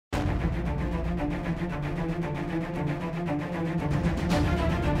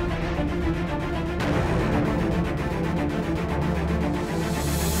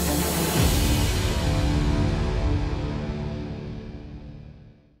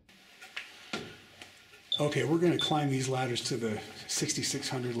Okay, we're going to climb these ladders to the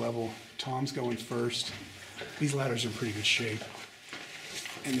 6,600 level. Tom's going first. These ladders are in pretty good shape.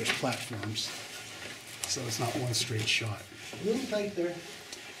 And there's platforms, so it's not one straight shot. A little tight there.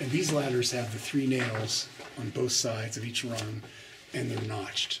 And these ladders have the 3 nails on both sides of each rung, and they're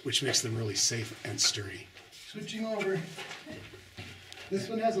notched, which makes them really safe and sturdy. Switching over. This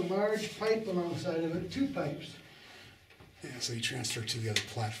one has a large pipe alongside of it, 2 pipes. Yeah, so you transfer to the other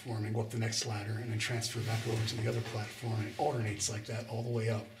platform and go up the next ladder and then transfer back over to the other platform, and it alternates like that all the way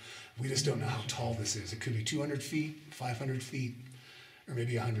up. We just don't know how tall this is. It could be 200 feet, 500 feet, or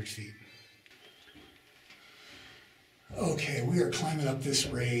maybe 100 feet. Okay, we are climbing up this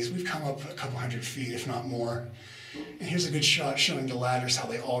raise. We've come up a couple hundred feet, if not more. And here's a good shot showing the ladders, how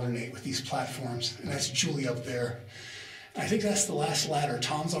they alternate with these platforms. And that's Julie up there. I think that's the last ladder.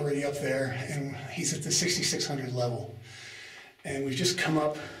 Tom's already up there, and he's at the 6,600 level. And we've just come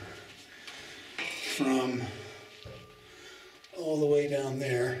up from all the way down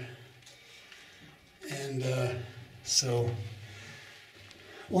there. And so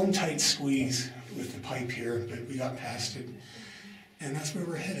one tight squeeze with the pipe here, but we got past it. And that's where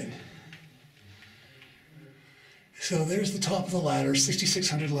we're headed. So there's the top of the ladder,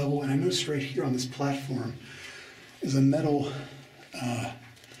 6,600 level, and I noticed right here on this platform is a metal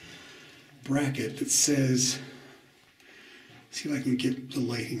bracket that says, see if I can get the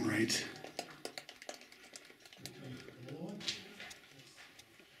lighting right.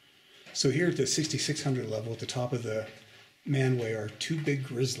 So here at the 6,600 level, at the top of the manway, are 2 big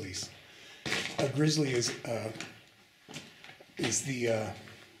grizzlies. A grizzly is the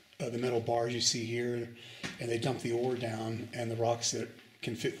metal bars you see here, and they dump the ore down, and the rocks that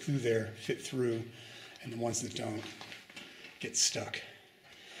can fit through there fit through, and the ones that don't get stuck.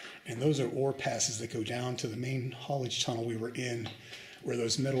 And those are ore passes that go down to the main haulage tunnel we were in, where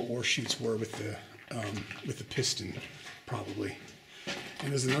those metal ore chutes were with the piston, probably.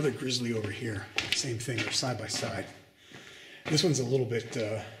 And there's another grizzly over here, same thing, they're side by side. This one's a little bit,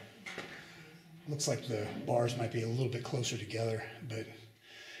 looks like the bars might be a little bit closer together, but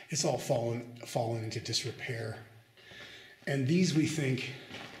it's all fallen into disrepair. And these, we think,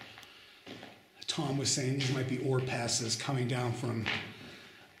 Tom was saying, these might be ore passes coming down from,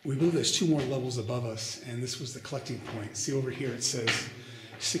 we believe there's 2 more levels above us, and this was the collecting point. See over here it says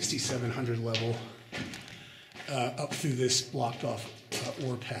 6,700 level, up through this blocked off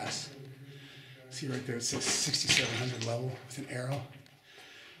ore pass. See right there it says 6,700 level with an arrow.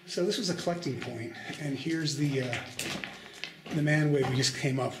 So this was a collecting point, and here's the manway we just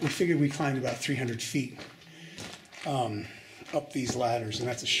came up. We figured we climbed about 300 feet up these ladders, and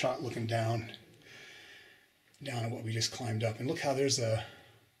that's a shot looking down at what we just climbed up. And look how there's a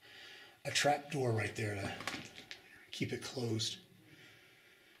trap door right there to keep it closed.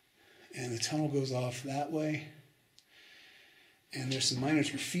 And the tunnel goes off that way. And there's some minor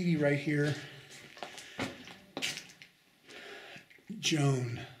graffiti right here.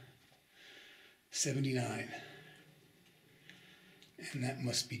 Joan, 79. And that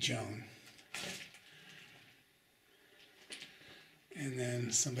must be Joan. And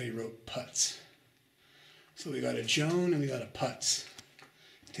then somebody wrote Putz. So we got a Joan and we got a Putz.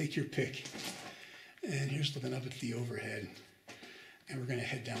 Take your pick. And here's looking up at the overhead. And we're going to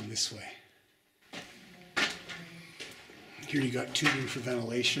head down this way. Here you got tubing for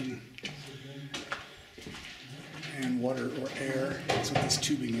ventilation and water or air. That's what this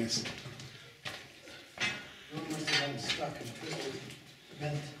tubing is. Must have gotten stuck and twisted,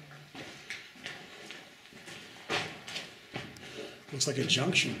 bent. Looks like a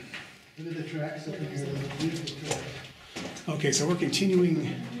junction. Look at the tracks up in here, those beautiful tracks. Okay, so we're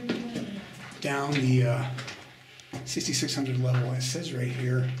continuing down the 6,600 level. It says right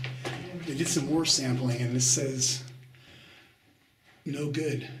here, they did some ore sampling, and this says no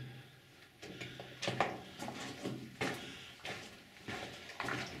good.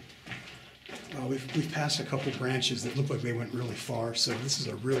 Well, we've passed a couple branches that look like they went really far, so this is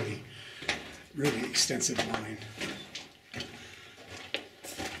a really, really extensive mine.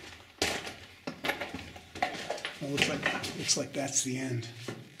 Well, looks like that's the end.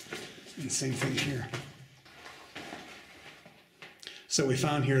 And same thing here. So we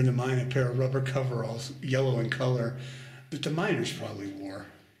found here in the mine a pair of rubber coveralls, yellow in color, that the miners probably wore.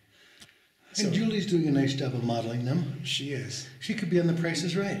 And so, Julie's doing a nice job of modeling them. She is. She could be on The Price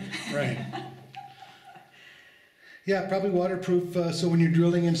is Right. Right. Yeah, probably waterproof, so when you're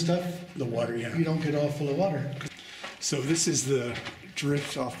drilling and stuff, The water, yeah. you don't get all full of water. So this is the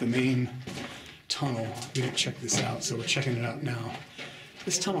drift off the main tunnel. We didn't check this out, so we're checking it out now.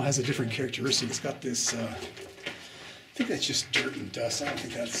 This tunnel has a different characteristic. It's got this, I think that's just dirt and dust. I don't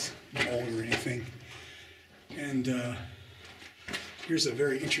think that's mold or anything. And here's a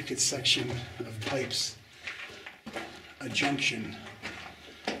very intricate section of pipes, a junction,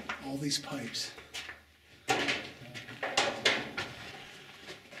 all these pipes.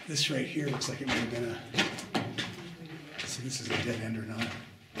 This right here looks like it might have been see, this is a dead end or not.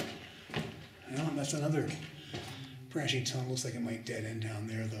 No, that's another branching tunnel. Looks like it might dead end down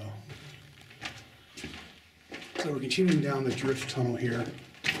there though. So we're continuing down the drift tunnel here.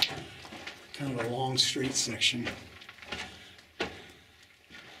 Kind of a long straight section.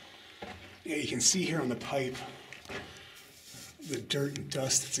 Yeah, you can see here on the pipe the dirt and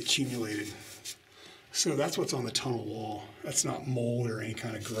dust that's accumulated. So that's what's on the tunnel wall. That's not mold or any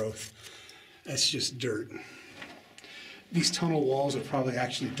kind of growth. That's just dirt. These tunnel walls are probably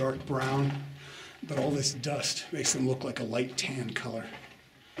actually dark brown, but all this dust makes them look like a light tan color.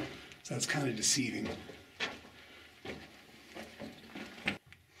 So that's kind of deceiving.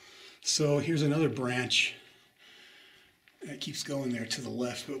 So here's another branch that keeps going there to the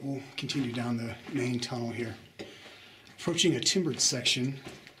left, but we'll continue down the main tunnel here. Approaching a timbered section,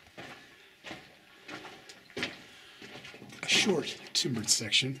 a short timbered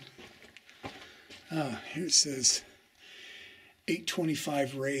section. Here it says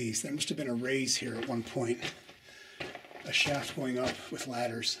 825 raise. There must have been a raise here at one point. A shaft going up with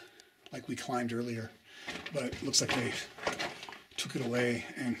ladders, like we climbed earlier, but it looks like they took it away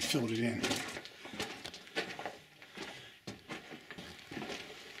and filled it in.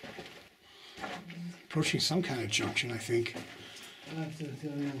 Approaching some kind of junction, I think.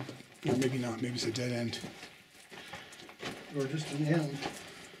 Or maybe not, maybe it's a dead end. Or just an end.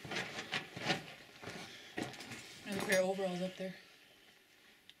 And a pair of overalls up there.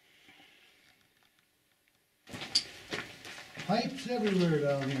 Pipes everywhere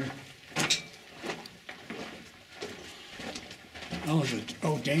down here.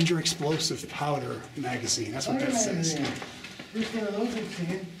 Oh, danger explosive powder magazine. That's what that says. First one of those I've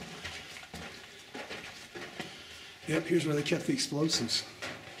seen. Yep, here's where they kept the explosives.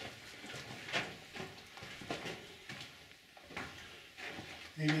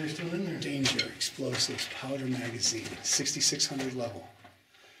 Maybe they're still in there. Danger explosives powder magazine, 6600 level.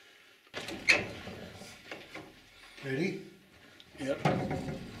 Ready? Yep.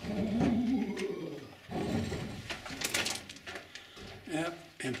 Yep,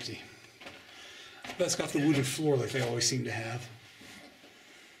 empty. But it's got the wooden floor like they always seem to have.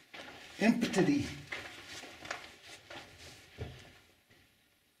 Empty.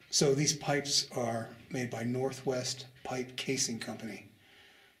 So these pipes are made by Northwest Pipe Casing Company.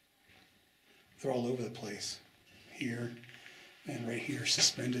 They're all over the place. Here and right here,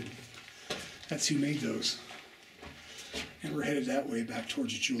 suspended. That's who made those. And we're headed that way back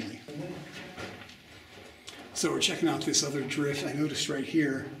towards Julie. So we're checking out this other drift. I noticed right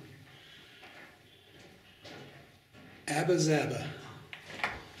here, Abba Zaba.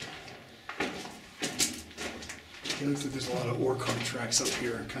 It looks like there's a lot of ore cart tracks up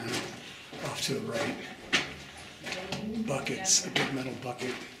here, kind of off to the right. Buckets, a big metal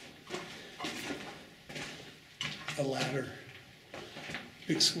bucket. A ladder.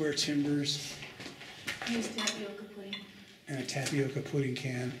 Big square timbers. Here's tapioca pudding. And a tapioca pudding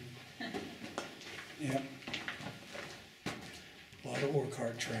can. Yep. A lot of ore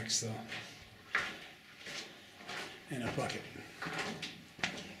cart tracks though. And a bucket.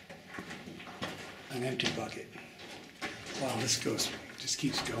 An empty bucket. Wow, this just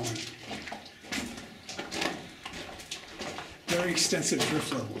keeps going. Very extensive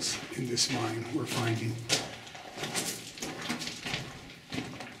drift levels in this mine we're finding.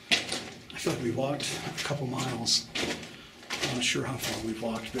 I feel like we walked a couple miles. I'm not sure how far we've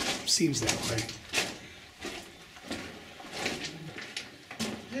walked, but it seems that way.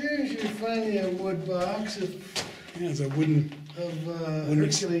 There's your finally a wood box of Yeah, it's a wooden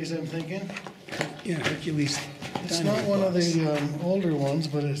Hercules, I'm thinking. yeah, Hercules. It's not one of the older ones,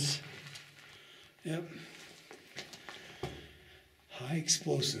 but it's... Yep. High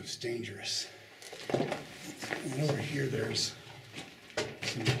explosives, dangerous. And over here there's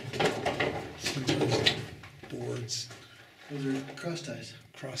some of those boards. Those are cross ties.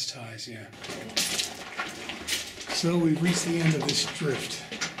 Cross ties, yeah. So we've reached the end of this drift.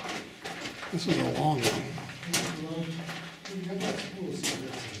 This was a long one.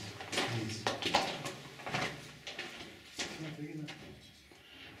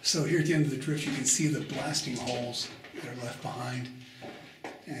 So here at the end of the drift, you can see the blasting holes that are left behind.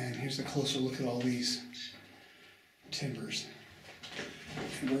 And here's a closer look at all these timbers.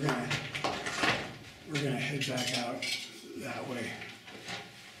 And we're gonna head back out that way.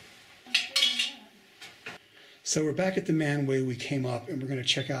 So we're back at the manway we came up, and we're gonna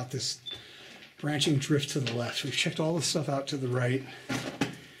check out this branching drift to the left. We've checked all the stuff out to the right.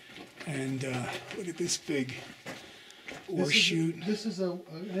 And look at this big ore chute. This is an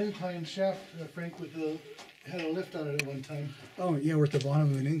incline shaft, Frank, had a lift on it at one time. Oh yeah, we're at the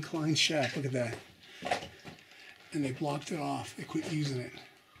bottom of an inclined shaft. Look at that. And they blocked it off. They quit using it.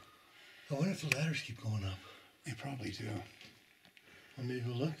 I wonder if the ladders keep going up. They probably do. Let me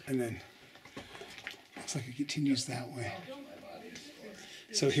go look. And then looks like it continues that way.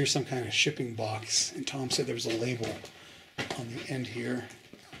 So here's some kind of shipping box. And Tom said there was a label on the end here.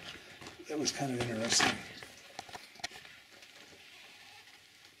 That was kind of interesting.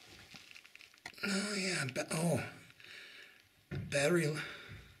 Oh yeah, battery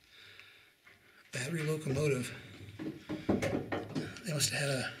locomotive. They must have had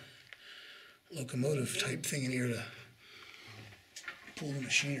a locomotive type thing in here to pull the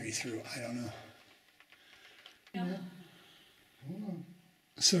machinery through. I don't know. Yeah.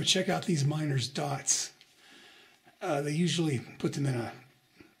 So check out these miners' dots. They usually put them in a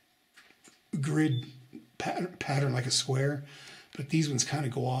grid pattern like a square, but these ones kind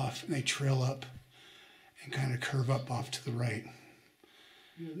of go off and they trail up and kind of curve up off to the right.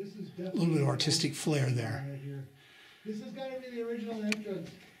 Yeah, this is A little bit of artistic flair there. right here. This has got to be the original entrance.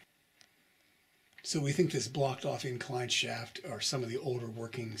 So we think this blocked off inclined shaft are some of the older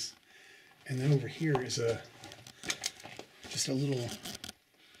workings. And then over here is just a little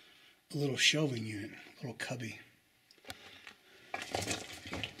shelving unit, a little cubby.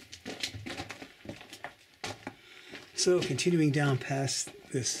 So continuing down past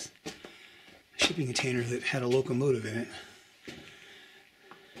this shipping container that had a locomotive in it.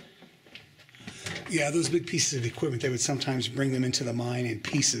 Yeah, those big pieces of equipment, they would sometimes bring them into the mine in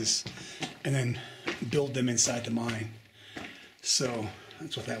pieces and then build them inside the mine. So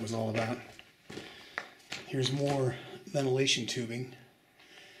that's what that was all about. Here's more ventilation tubing.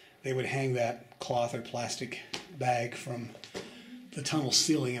 They would hang that cloth or plastic bag from the tunnel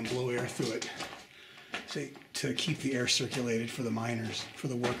ceiling and blow air through it to keep the air circulated for the miners, for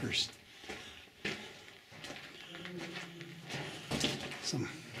the workers. Some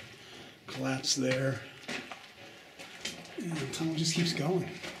collapse there. And the tunnel just keeps going.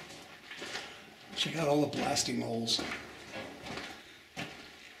 Check out all the blasting holes.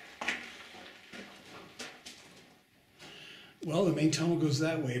 Well, the main tunnel goes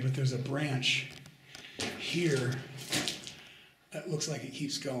that way, but there's a branch here that looks like it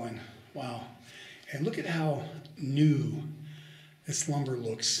keeps going. Wow. And look at how new this lumber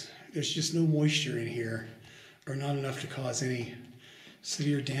looks. There's just no moisture in here, or not enough to cause any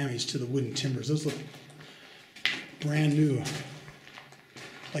severe damage to the wooden timbers. Those look brand new,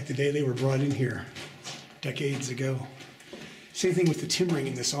 like the day they were brought in here decades ago. Same thing with the timbering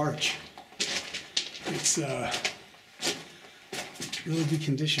in this arch. It's really good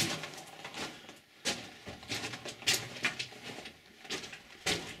condition.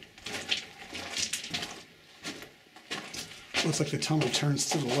 Looks like the tunnel turns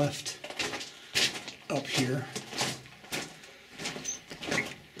to the left up here.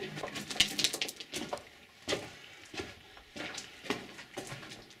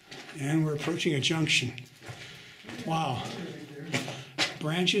 And we're approaching a junction. Wow.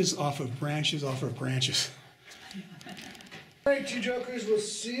 Branches off of branches off of branches. All right, you jokers, we'll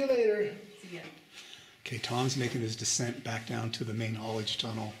see you later. See ya. Okay, Tom's making his descent back down to the main haulage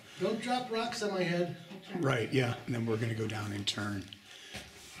tunnel. Don't drop rocks on my head. Right, yeah, and then we're gonna go down and turn.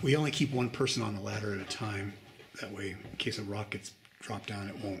 We only keep one person on the ladder at a time. That way, in case a rock gets dropped down,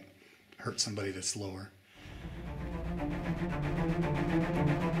 it won't hurt somebody that's lower.